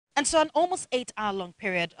And so an almost 8-hour-long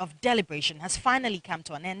period of deliberation has finally come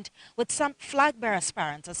to an end, with some flag-bearer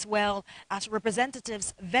aspirants as well as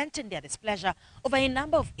representatives venting their displeasure over a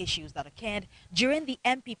number of issues that occurred during the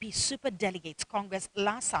NPP Super Delegates Congress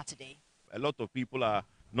last Saturday. A lot of people are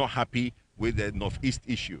not happy with the Northeast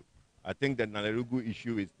issue. I think the Nalerugu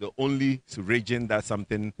issue is the only region that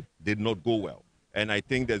something did not go well. And I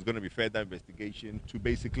think there's going to be further investigation to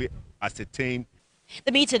basically ascertain.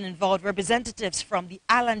 The meeting involved representatives from the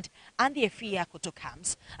Aland and the Efia Koto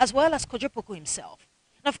camps, as well as Kojopoko himself.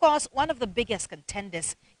 And of course, one of the biggest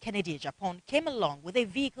contenders, Kennedy Japan, came along with a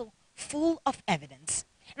vehicle full of evidence.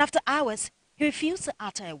 And after hours, he refused to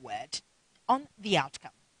utter a word on the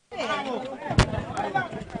outcome.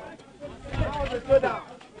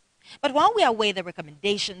 But while we await the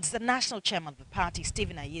recommendations, the national chairman of the party,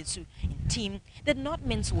 Stephen Ayesu, in team, did not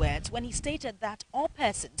mince words when he stated that all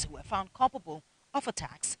persons who were found culpable of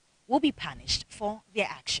attacks will be punished for their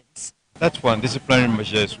actions. That's one. Disciplinary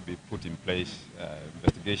measures will be put in place,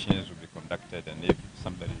 investigations will be conducted, and if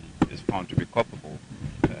somebody is found to be culpable,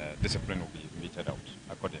 discipline will be meted out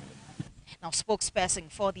accordingly. Now,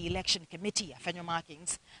 spokesperson for the election committee, Afenyo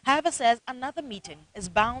Markings, however, says another meeting is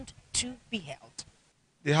bound to be held.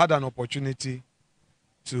 They had an opportunity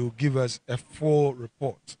to give us a full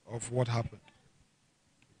report of what happened.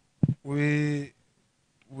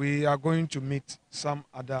 We are going to meet some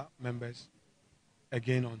other members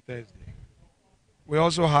again on Thursday. We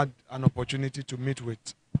also had an opportunity to meet with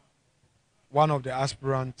one of the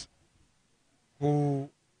aspirants who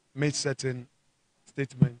made certain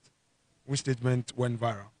statements, which statement went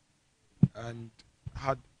viral, and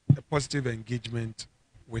had a positive engagement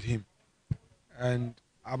with him. And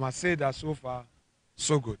I must say that so far,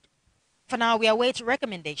 so good. For now, we await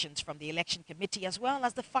recommendations from the election committee as well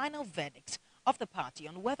as the final verdict of the party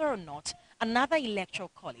on whether or not another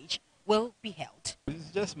electoral college will be held.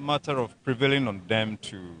 It's just a matter of prevailing on them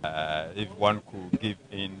to, if one could give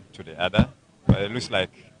in to the other. But it looks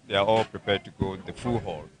like they are all prepared to go the full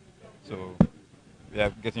hall. So we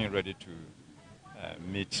are getting ready to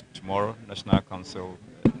meet tomorrow, National Council.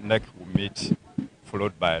 NEC will meet,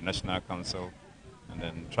 followed by National Council, and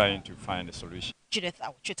then trying to find a solution. Judith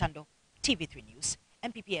Awachitando, TV3 News,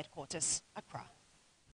 NPP Headquarters, Accra.